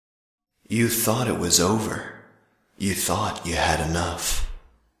You thought it was over. You thought you had enough.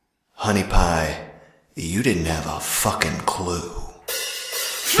 Honey Pie, you didn't have a fucking clue.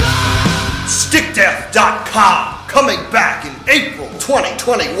 StickDeath.com, coming back in April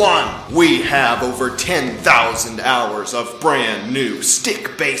 2021. We have over 10,000 hours of brand new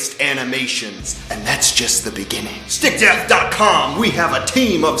stick-based animations, and that's just the beginning. StickDeath.com, we have a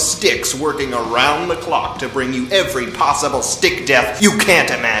team of sticks working around the clock to bring you every possible stick death you can't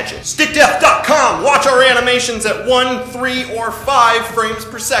imagine. StickDeath.com, watch our animations at 1, 3, or 5 frames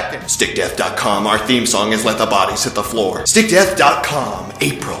per second. StickDeath.com, our theme song is Let the Bodies Hit the Floor. StickDeath.com,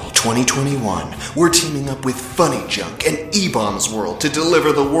 April 2021. We're teaming up with Funny Junk and E-Bombs World to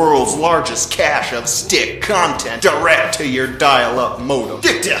deliver the world's largest cache of stick content direct to your dial-up modem.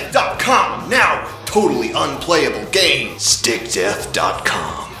 StickDeath.com, now totally unplayable games.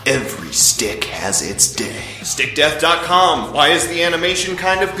 StickDeath.com, every stick has its day. StickDeath.com, why is the animation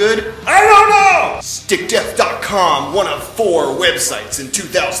kind of good? I don't know! StickDeath.com, one of 4 websites in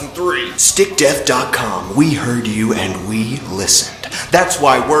 2003. StickDeath.com, we heard you and we listened. That's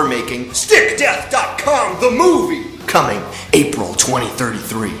why we're making StickDeath.com, the movie! Coming April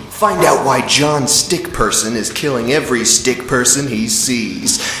 2033. Find out why John Stickperson is killing every stick person he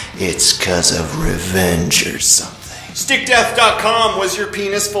sees. It's 'cause of revenge or something. StickDeath.com, was your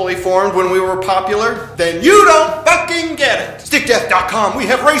penis fully formed when we were popular? Then you don't fucking get it! StickDeath.com, we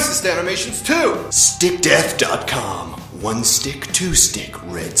have racist animations too! StickDeath.com, 1 stick, 2 stick,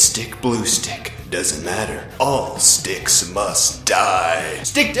 red stick, blue stick. Doesn't matter. All sticks must die.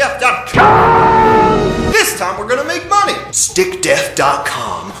 StickDeath.com! This time we're gonna make money!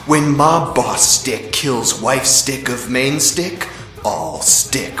 StickDeath.com, when Mob Boss Stick kills wife stick of main stick, all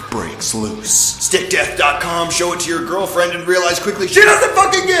stick breaks loose. StickDeath.com, show it to your girlfriend and realize quickly she doesn't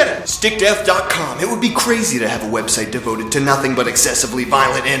fucking get it! StickDeath.com, it would be crazy to have a website devoted to nothing but excessively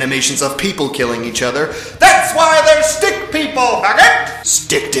violent animations of people killing each other. That's why there's stick people, faggot!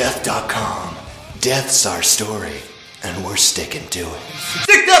 StickDeath.com, death's our story, and we're sticking to it.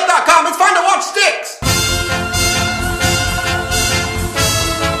 StickDeath.com, it's fine to watch sticks!